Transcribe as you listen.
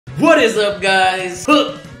What is up, guys?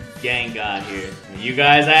 HookGangGod here. You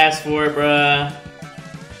guys asked for it, bruh.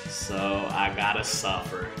 So I gotta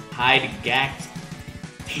suffer. Hyde GACKT.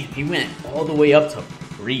 Damn, he went all the way up to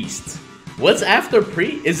Priest. What's after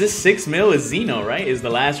Priest? Is this 6 mil? Is Xeno, right? Is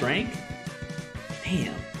the last rank?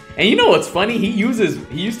 Damn. And you know what's funny? He used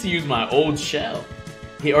to use my old shell.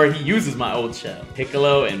 He uses my old shell.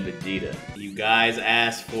 Piccolo and Vegeta. You guys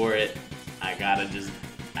asked for it. I gotta just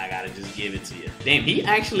give it to you. Damn, he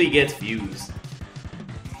actually gets views.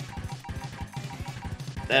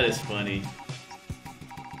 That is funny.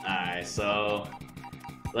 Alright, so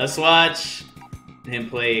let's watch him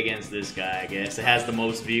play against this guy, I guess. It has the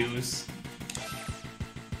most views.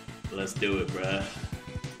 Let's do it, bruh.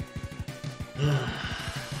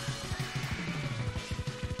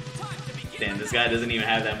 Damn, this guy doesn't even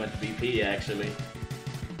have that much BP, actually.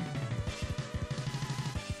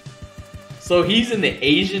 So he's in the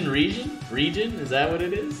Asian region? Is that what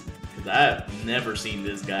it is? Because I've never seen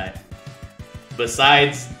this guy.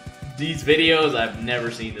 Besides these videos, I've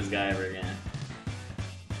never seen this guy ever again.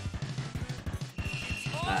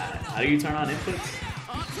 How do you turn on inputs?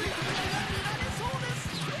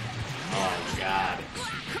 Oh god.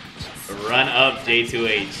 Run up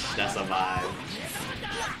J2H. That's a vibe.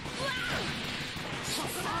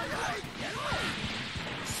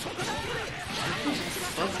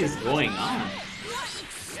 What the fuck is going on?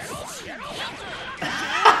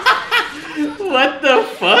 What the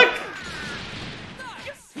fuck?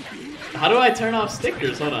 How do I turn off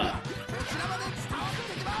stickers? Hold on.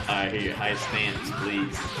 Alright, here, high stamps,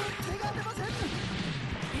 please.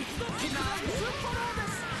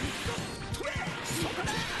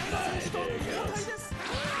 Alright, there it goes.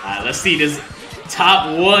 Alright, let's see this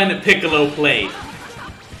top 1 Piccolo play.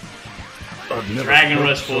 Dragon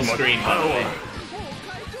Rush full screen, by the way.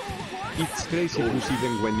 It's crazy to see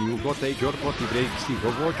them when you got a your body breaks you go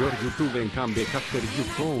watch your YouTube and come back after you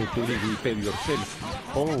go to live with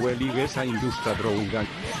yourself. Oh well, I guess I just a drone.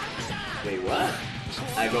 Wait, what?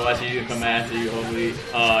 I go watch you come after you, hopefully.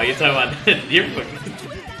 Oh, you're talking about that. You're fucking...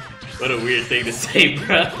 What a weird thing to say,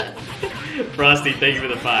 bruh. Frosty, thank you for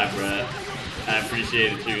the 5, bruh. I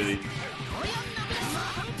appreciate it, truly.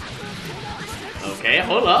 Okay,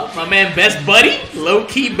 hold up. My man Best Buddy,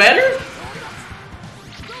 low-key better.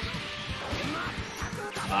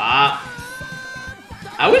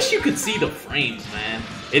 I wish you could see the frames, man.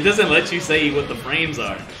 It doesn't let you say what the frames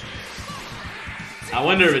are. I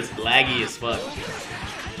wonder if it's laggy as fuck.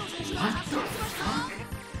 What the fuck?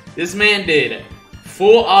 This man did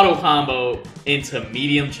full auto combo into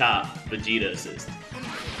medium chop Vegeta assist.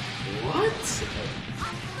 What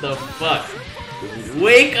the fuck?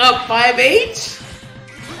 Wake up 5H?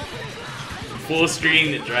 Full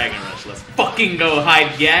screen the Dragon Rush. Let's fucking go,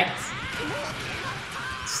 Hyde GACKT.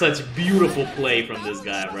 Such beautiful play from this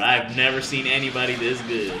guy, bro. I've never seen anybody this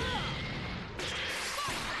good.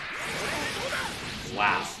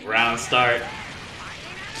 Wow. Round start.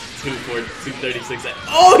 236.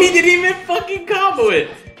 Oh, he didn't even fucking combo it.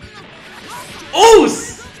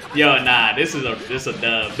 Oos! Yo, nah, this is a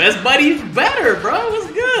dub. Best Buddy's better, bro.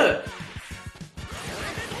 What's good?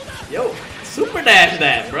 Yo, super dash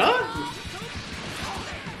that, bro.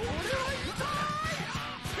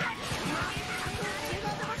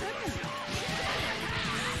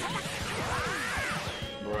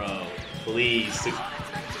 Bro, please.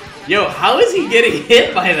 Yo, how is he getting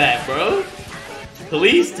hit by that, bro?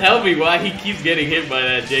 Please tell me why he keeps getting hit by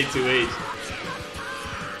that J2H.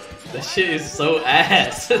 That shit is so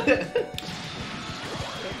ass.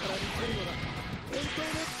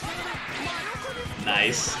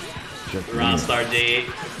 Nice. Round start J8,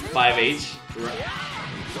 5H.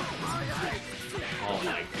 Oh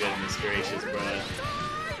my goodness gracious, bro.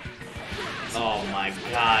 Oh my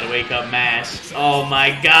god, wake up mash. Oh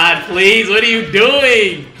my god, please, what are you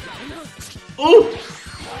doing? Ooh!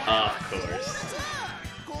 Of course.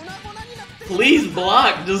 Please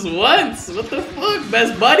block just once. What the fuck,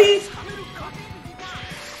 Best Buddy?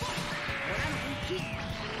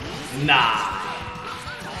 Nah.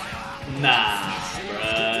 Nah,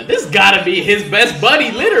 bruh. This gotta be his Best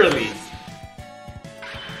Buddy, literally.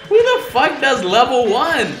 Who the fuck does level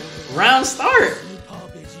 1? Round start.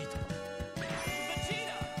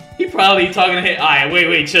 He probably talking to him. Alright,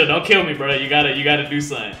 wait, chill. Don't kill me, bro. You gotta do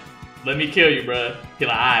something. Let me kill you, bro. He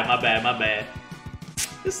like, alright, my bad.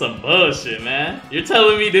 This some bullshit, man. You're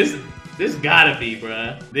telling me this gotta be,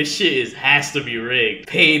 bro. This shit has to be rigged.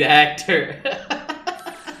 Paid actor.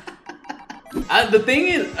 The thing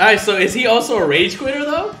is, alright, so is he also a rage quitter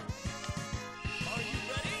though?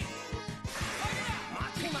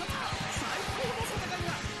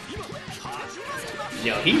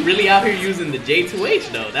 Yo, he really out here using the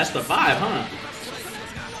J2H though. That's the vibe, huh?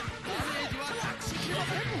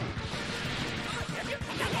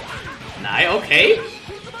 Nah, okay.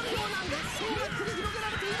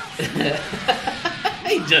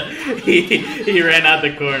 he ran out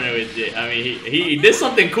the corner with J. I mean, he did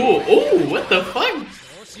something cool. Ooh, what the fuck?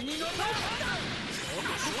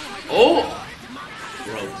 Oh,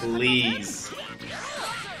 bro, please.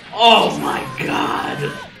 Oh my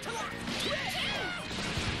god.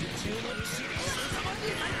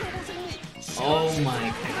 Oh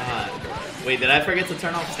my god. Wait, did I forget to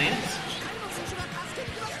turn off stance?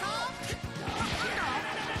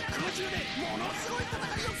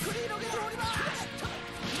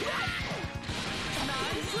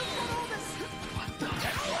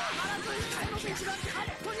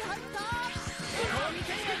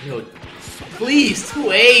 Yo, please,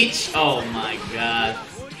 2H! Oh my god.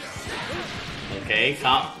 Okay,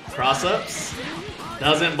 cross-ups.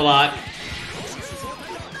 Doesn't block.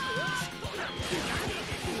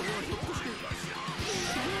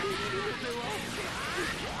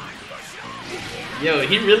 Yo,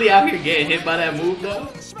 he really out here getting hit by that move though?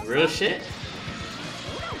 Real shit?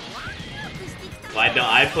 Why don't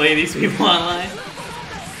I play these people online?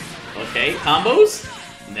 Okay, combos?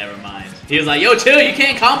 Never mind. He was like, yo, chill, you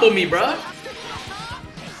can't combo me, bro.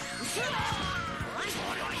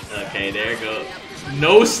 Okay, there you go.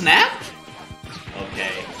 No snap?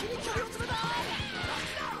 Okay.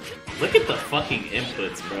 Look at the fucking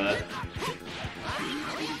inputs, bro.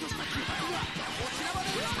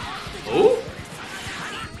 Oh?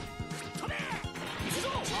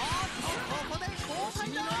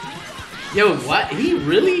 Yo, what? He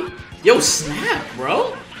really? Yo, snap,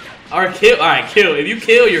 bro. Or kill. Alright, kill. If you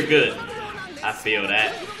kill, you're good. I feel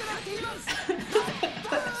that.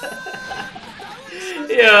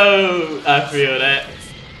 Yo, I feel that.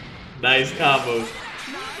 Nice combo.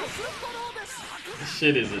 This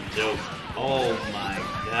shit is a joke. Oh my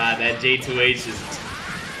god, that J2H is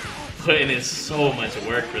putting in so much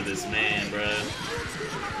work for this man, bro.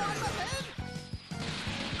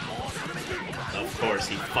 Of course,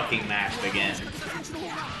 he fucking mashed again.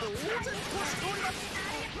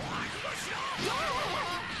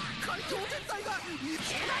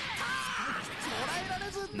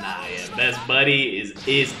 Nah, yeah, best buddy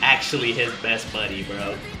is actually his best buddy,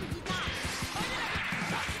 bro.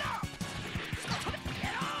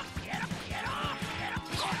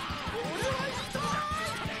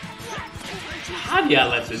 How do y'all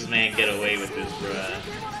let this man get away with this, bruh?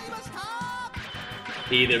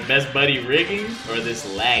 Either best buddy rigging or this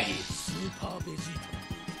laggy.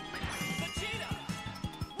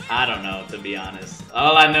 I don't know, to be honest.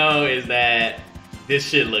 All I know is that this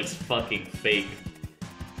shit looks fucking fake.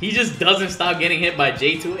 He just doesn't stop getting hit by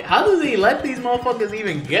J2. How does he let these motherfuckers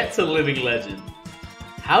even get to Living Legend?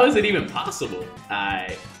 How is it even possible?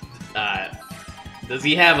 Alright. Does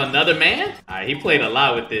he have another man? Alright, he played a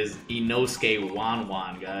lot with this Inosuke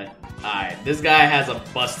Wanwan guy. Alright, this guy has a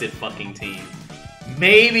busted fucking team.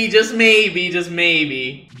 Maybe, just maybe, just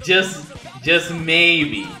maybe. Just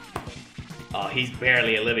maybe. Oh, he's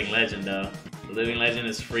barely a Living Legend though. The Living Legend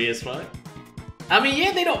is free as fuck. I mean,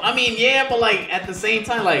 yeah, they don't. I mean, yeah, but like at the same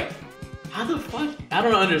time, like, how the fuck? I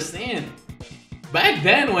don't understand. Back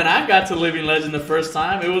then, when I got to Living Legend the first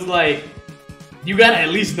time, it was like you gotta at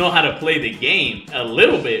least know how to play the game a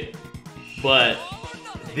little bit. But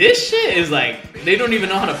this shit is like they don't even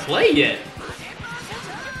know how to play yet.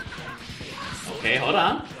 Okay, hold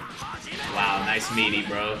on. Wow, nice meaty,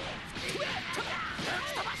 bro.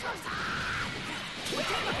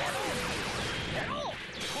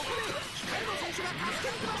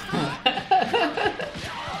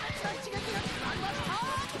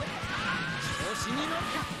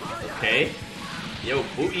 Okay. Yo,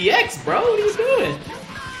 EX, bro, what are you doing?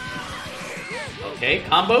 Okay,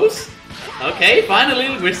 combos. Okay, finally,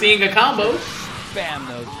 we're seeing a combo. Spam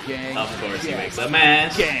those gangs. Of course, he makes a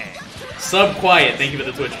mash. Sub Quiet, thank you for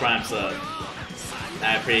the Twitch Prime sub.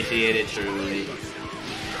 I appreciate it truly.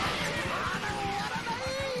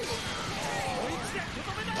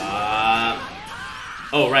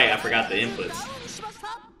 Oh right, I forgot the inputs.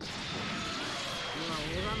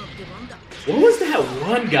 What was that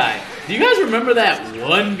one guy? Do you guys remember that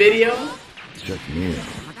one video?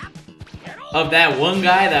 Of that one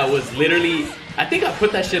guy that was literally... I think I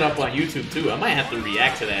put that shit up on YouTube too. I might have to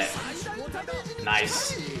react to that.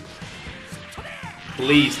 Nice.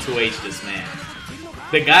 Please 2H this man.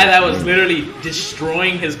 The guy that was literally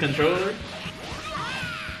destroying his controller.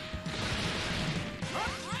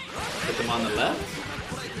 Put them on the left.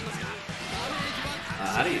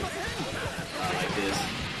 How do you? Like this.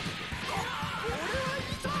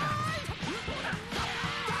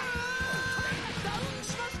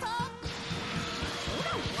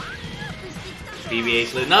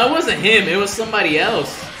 DBHZ. No, it wasn't him. It was somebody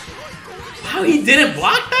else. How he didn't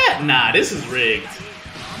block that? Nah, this is rigged.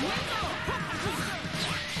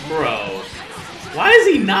 Bro. Why is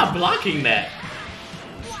he not blocking that?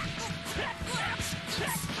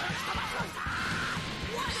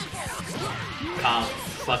 Calm.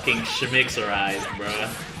 Fucking schmixerized, bruh.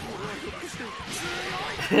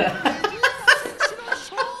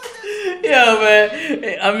 Yeah,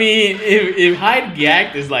 man. I mean, if Hyde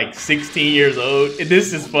GACKT is like 16 years old,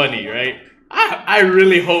 this is funny, right? I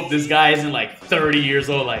really hope this guy isn't like 30 years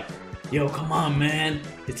old. Like, yo, come on, man.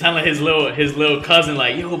 He's telling his little cousin,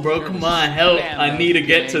 like, yo, bro, come on, help. I need to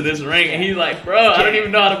get to this rank. And he's like, bro, I don't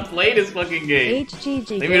even know how to play this fucking game.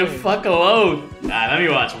 Leave me the fuck alone. Nah, let me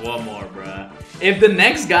watch one more, bro. If the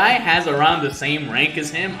next guy has around the same rank as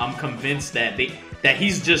him, I'm convinced that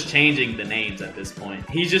he's just changing the names at this point.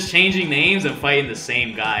 He's just changing names and fighting the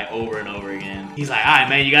same guy over and over again. He's like, all right,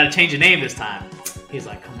 man, you gotta change your name this time. He's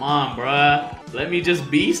like, come on, bruh. Let me just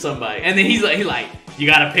be somebody. And then he's like, you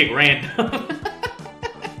gotta pick random.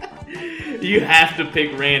 You have to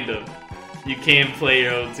pick random. You can't play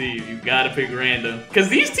your own team. You gotta pick random. Cause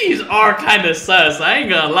these teams are kind of sus. I ain't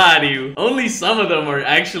gonna lie to you. Only some of them are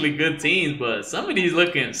actually good teams, but some of these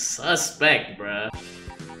looking suspect, bruh.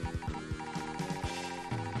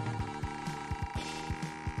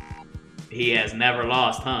 He has never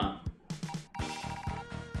lost, huh?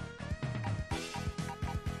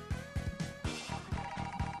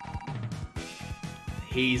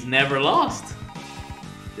 He's never lost.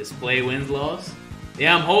 Display wins loss.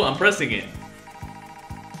 Yeah, I'm pressing it.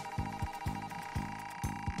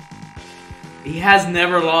 He has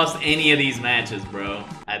never lost any of these matches, bro.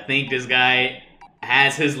 I think this guy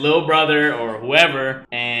has his little brother or whoever,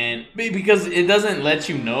 and because it doesn't let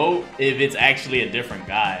you know if it's actually a different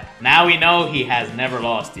guy. Now we know he has never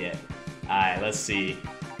lost yet. Alright, let's see.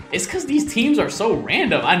 It's because these teams are so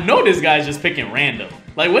random. I know this guy's just picking random.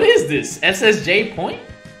 Like, what is this? SSJ point?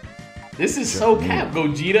 This is so cap.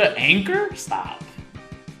 Gogeta anchor? Stop.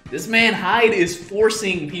 This man Hyde is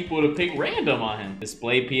forcing people to pick random on him.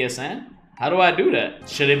 Display PSN? How do I do that?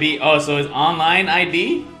 Should it be, oh, so it's online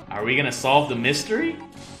ID? Are we gonna solve the mystery?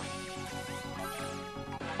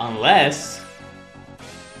 Unless...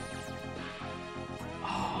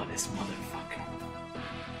 Oh, this motherfucker.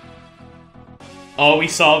 Oh, we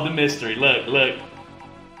solved the mystery. Look, look.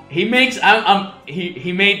 He makes,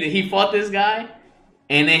 he fought this guy,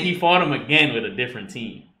 and then he fought him again with a different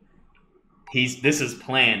team. This is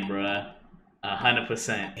planned, bruh.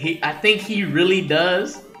 100%. I think he really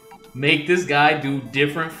does make this guy do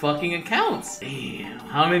different fucking accounts. Damn,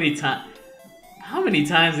 how many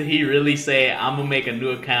times did he really say, I'm gonna make a new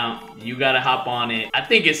account, you gotta hop on it? I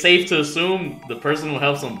think it's safe to assume the person who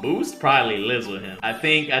helps him boost probably lives with him. I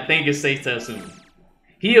think it's safe to assume.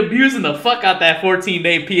 He abusing the fuck out that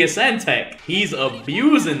 14-day PSN tech. He's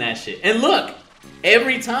abusing that shit. And look,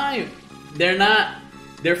 every time,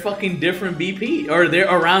 they're fucking different BP, or they're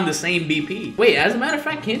around the same BP. Wait, as a matter of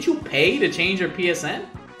fact, can't you pay to change your PSN?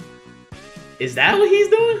 Is that what he's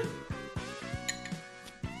doing?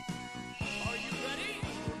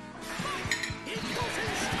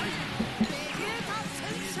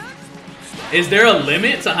 Is there a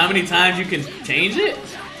limit to how many times you can change it?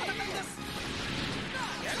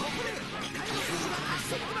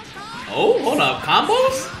 Oh, hold up,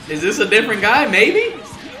 combos? Is this a different guy, maybe?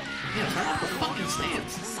 Yeah, turn off the fucking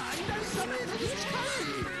stance.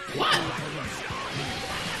 What?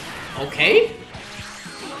 Okay.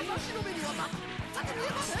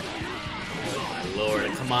 Oh my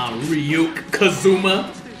lord, come on, Ryuk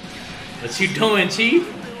Kazuma. What you doing, Chief?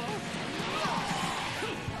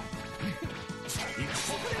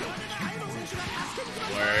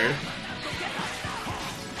 Word.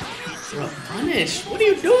 Bro, punish. What are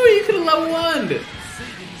you doing? You could have level 1'd.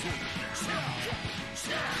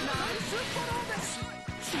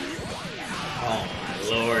 Oh my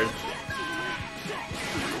lord.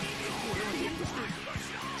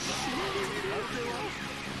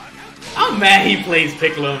 I'm mad he plays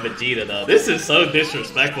Piccolo and Vegeta though. This is so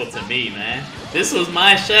disrespectful to me, man. This was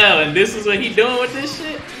my shell and this is what he doing with this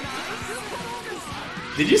shit?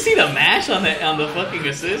 Did you see the mash on the fucking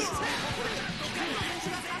assist?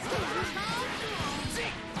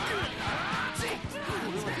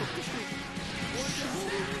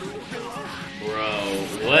 Bro,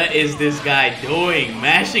 what is this guy doing?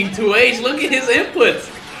 Mashing 2H? Look at his inputs.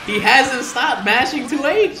 He hasn't stopped mashing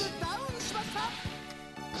 2H.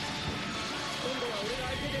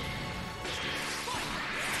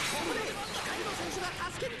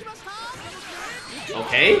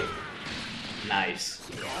 Okay. Nice.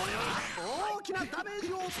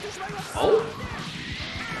 Oh.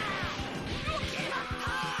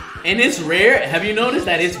 And it's rare. Have you noticed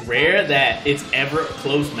that it's rare that it's ever a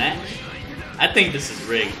close match? I think this is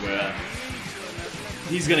rigged, bro.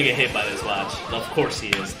 He's gonna get hit by this, watch. Of course he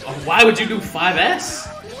is. Oh, why would you do 5S?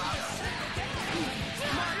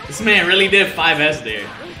 This man really did 5S there.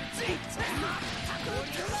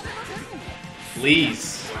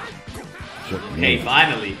 Please. Okay,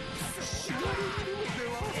 finally.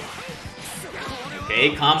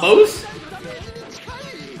 Okay, combos.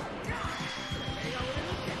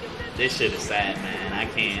 This shit is sad, man. I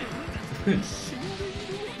can't.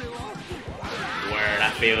 Word, I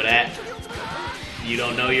feel that. You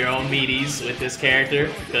don't know your own meaties with this character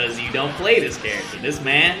because you don't play this character. This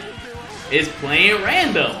man is playing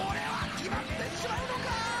random.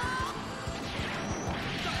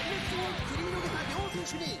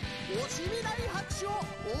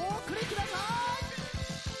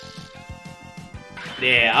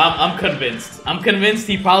 Yeah, I'm convinced. I'm convinced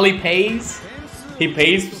he probably pays. He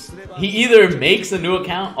pays. He either makes a new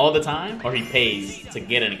account all the time or he pays to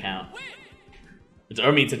get an account. Or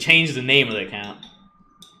I mean, to change the name of the account.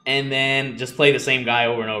 And then just play the same guy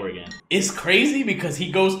over and over again. It's crazy because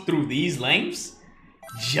he goes through these lengths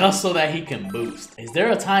just so that he can boost. Is there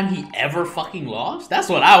a time he ever fucking lost? That's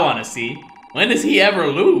what I want to see. When does he ever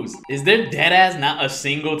lose? Is there deadass not a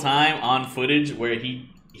single time on footage where he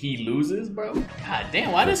loses, bro? God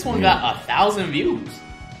damn, why this one got 1,000 views?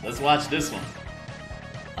 Let's watch this one.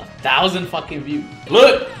 1,000 fucking views.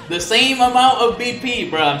 Look, the same amount of BP,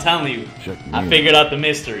 bro. I'm telling you. I figured out the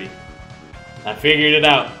mystery. I figured it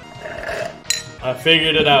out. I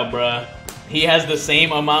figured it out, bruh. He has the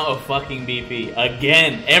same amount of fucking BP.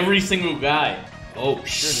 Again, every single guy. Oh,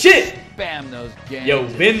 shit! Spam those gangs. Yo,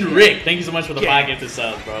 Ben Rick, thank you so much for the 5 gifted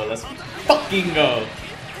subs, bro. Let's fucking go.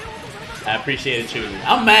 I appreciate it, truly.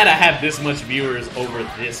 I'm mad I have this much viewers over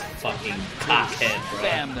this fucking cockhead, bro.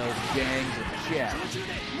 Spam those gangs in chat.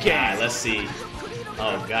 Alright, let's see.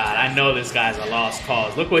 Oh, God. I know this guy's a lost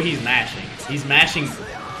cause. Look what he's mashing. He's mashing...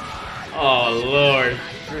 Oh, Lord.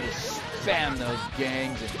 Sure to spam those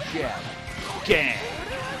gangs in chat. Gang.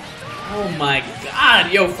 Oh, my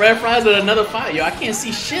God. Yo, Fred Fries with another 5. Yo, I can't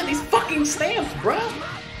see shit. These fucking stamps, bro.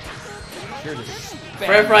 Sure to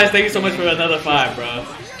Fred Fries, thank you so much for another 5, bro.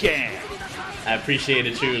 Gang. I appreciate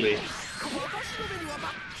it, truly.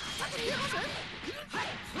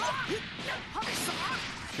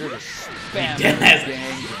 Sure to spam those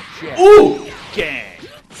gangs in chat. Ooh! Gang.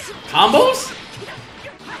 Combos?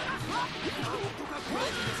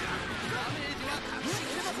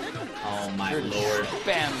 Oh my lord.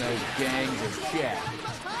 Spam those gangs in chat.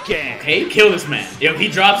 Gang. Okay, kill this man. Yo, he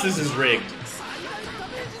drops this is rigged.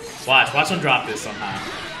 Watch him drop this somehow.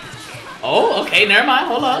 Oh, okay, never mind,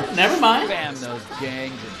 hold up, never mind. Spam those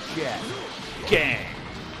gangs in chat. Gang.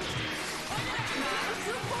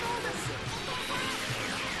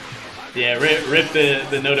 Yeah, rip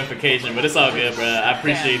the notification, but it's all good, bro. I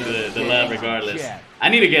appreciate the love regardless. I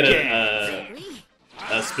need to get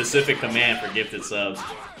a specific command for gifted subs,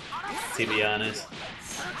 to be honest.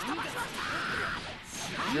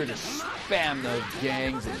 You're to spam those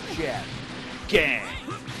gangs in chat. Gang.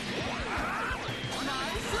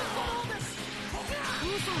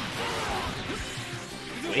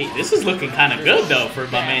 Wait, this is looking kind of good though for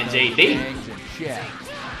my man JD. Gangs in chat.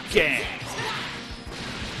 Gang.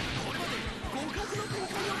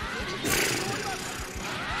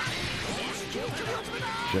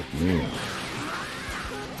 Check me.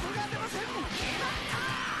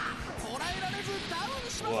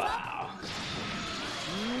 Wow.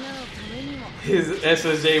 His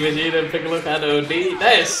SSJ Vegeta Piccolo Kado OD?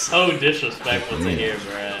 That is so disrespectful to hear,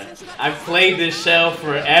 bruh. I've played this shell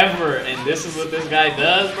forever, and this is what this guy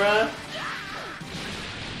does, bruh?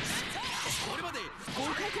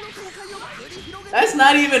 That's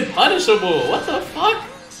not even punishable. What the fuck?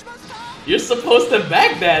 You're supposed to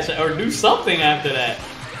backdash or do something after that.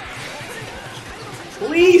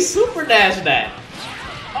 Please super dash that.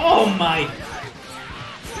 Oh my.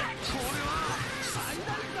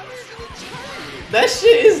 That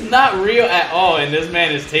shit is not real at all, and this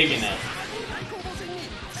man is taking it.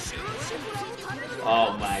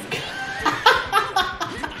 Oh my god.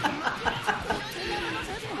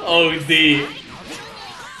 OD.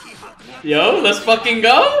 Yo, let's fucking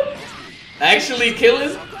go. Actually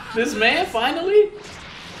killing this man finally.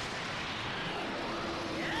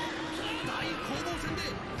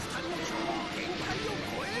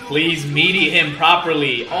 Please meaty him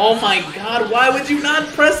properly. Oh my god, why would you not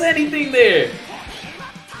press anything there?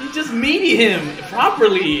 You just meaty him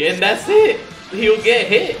properly and that's it. He'll get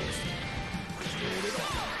hit.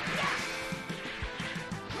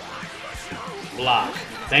 Block.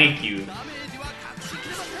 Thank you.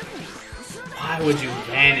 Why would you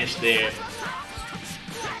vanish there?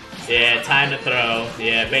 Yeah, time to throw.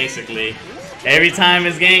 Yeah, basically. Every time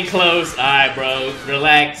it's getting close. Alright, bro.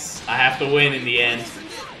 Relax. I have to win in the end.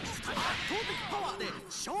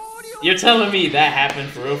 You're telling me that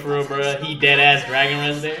happened for real, bro? He dead-ass Dragon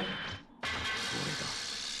Rest there?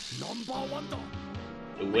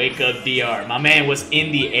 Wake up DR. My man was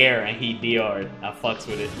in the air and he DR'd. I fucks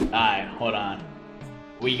with it. Alright, hold on.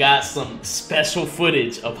 We got some special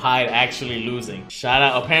footage of Hyde actually losing. Shout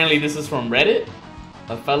out. Apparently this is from Reddit.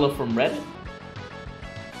 A fellow from Reddit.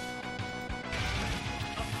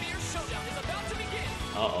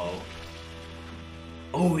 Uh-oh.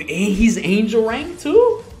 Oh, and he's angel rank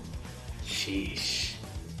too? Sheesh.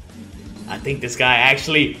 I think this guy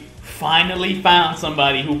actually finally found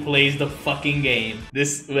somebody who plays the fucking game.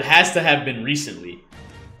 This has to have been recently.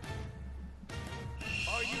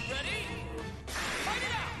 Are you ready?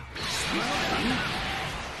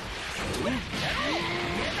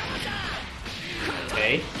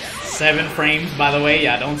 Okay. 7 frames, by the way.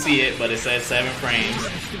 Yeah, I don't see it, but it says 7 frames.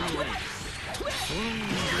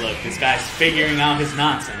 Look, this guy's figuring out his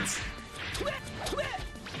nonsense.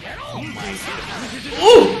 Oh my god.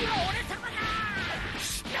 Ooh!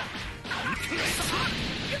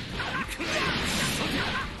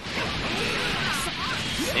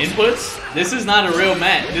 Inputs? This is not a real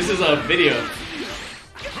match. This is a video.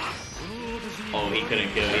 Oh, he couldn't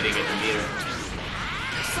kill. He didn't get the meter.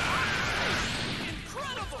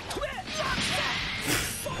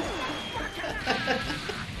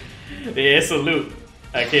 Yeah, it's a loop.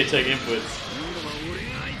 I can't check inputs.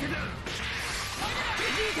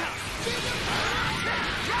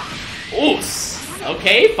 Oops.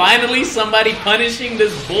 Okay, finally somebody punishing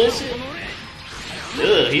this bullshit.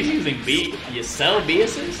 Ugh, he's using B. You sell B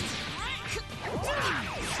assist?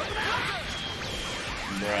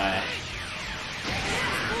 Right.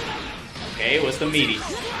 Okay, what's the meaty?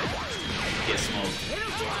 Get smoked.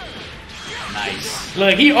 Nice.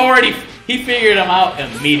 Look, he figured him out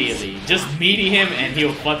immediately. Just meaty him and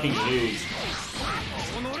he'll fucking lose.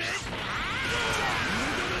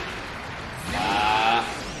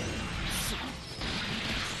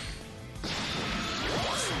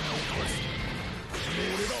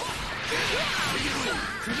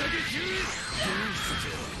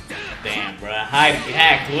 Damn, bruh. Hyde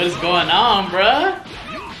GACKT. What is going on, bruh?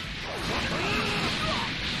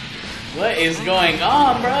 What is going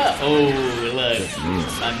on, bruh? Oh, look.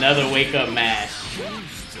 Another wake up mash.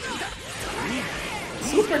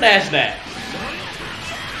 Super dash that.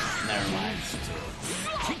 Never mind.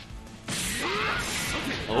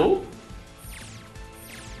 Oh?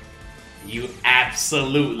 You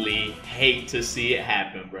absolutely hate to see it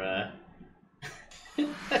happen, bruh.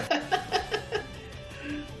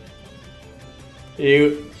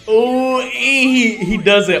 He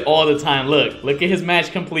does it all the time. Look at his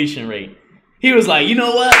match completion rate. He was like, you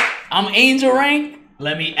know what? I'm angel rank.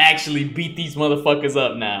 Let me actually beat these motherfuckers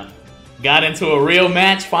up now. Got into a real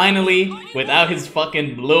match finally without his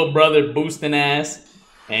fucking little brother boosting ass,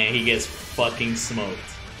 and he gets fucking smoked.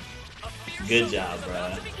 Good job,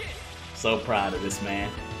 bruh. So proud of this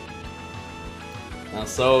man. I'm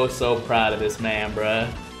so proud of this man, bruh.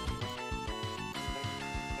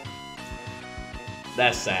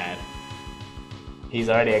 That's sad. He's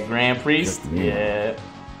already a Grand Priest? Yeah.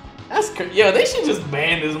 That's yo, they should just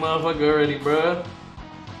ban this motherfucker already, bruh.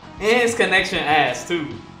 And his connection ass, too.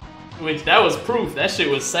 Which, that was proof. That shit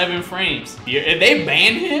was 7 frames. If they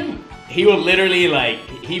banned him, he will literally, like,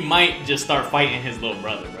 he might just start fighting his little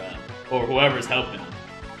brother, bruh. Or whoever's helping him.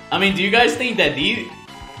 I mean, do you guys think that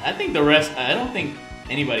I think the rest, I don't think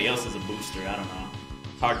anybody else is a booster. I don't know.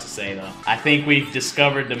 Hard to say, though. I think we've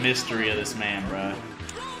discovered the mystery of this man, bruh.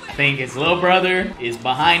 I think his little brother is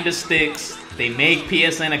behind the sticks. They make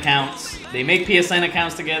PSN accounts. They make PSN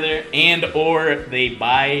accounts together, and or they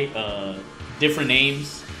buy different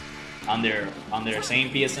names on their same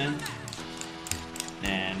PSN.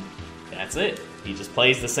 And that's it. He just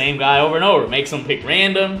plays the same guy over and over. Makes them pick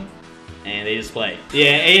random, and they just play.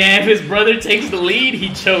 Yeah, if his brother takes the lead,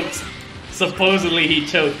 he chokes. Supposedly he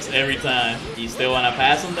chokes every time. You still want to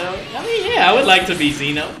pass him though? I mean, yeah, I would like to be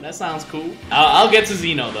Xeno. That sounds cool. I'll get to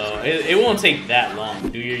Xeno though. It won't take that long.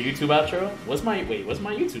 Do your YouTube outro? What's my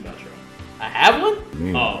YouTube outro? I have one?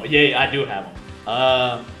 Oh, yeah, I do have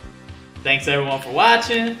one. Thanks everyone for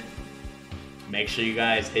watching. Make sure you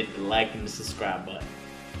guys hit the like and the subscribe button.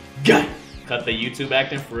 Got it. Cut the YouTube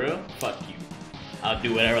acting for real? Fuck you. I'll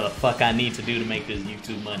do whatever the fuck I need to do to make this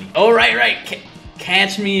YouTube money. Oh, right.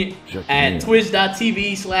 Catch me at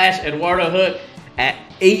twitch.tv/EduardoHook at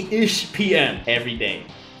 8-ish p.m. every day.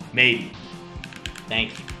 Maybe.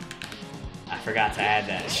 Thank you. I forgot to add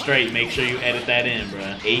that. Straight, make sure you edit that in,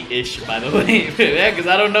 bruh. 8-ish, by the way. Yeah, because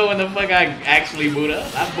I don't know when the fuck I actually boot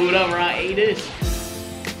up. I boot up around 8-ish.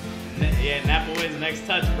 Yeah, Napa wins next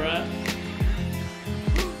touch, bruh.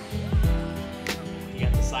 You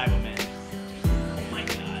got the Cyberman. Oh my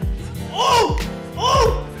god. Oh!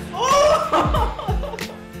 Oh! Oh!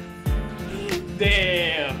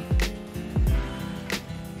 Damn.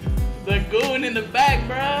 The goon in the back,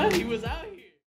 bruh. He was out.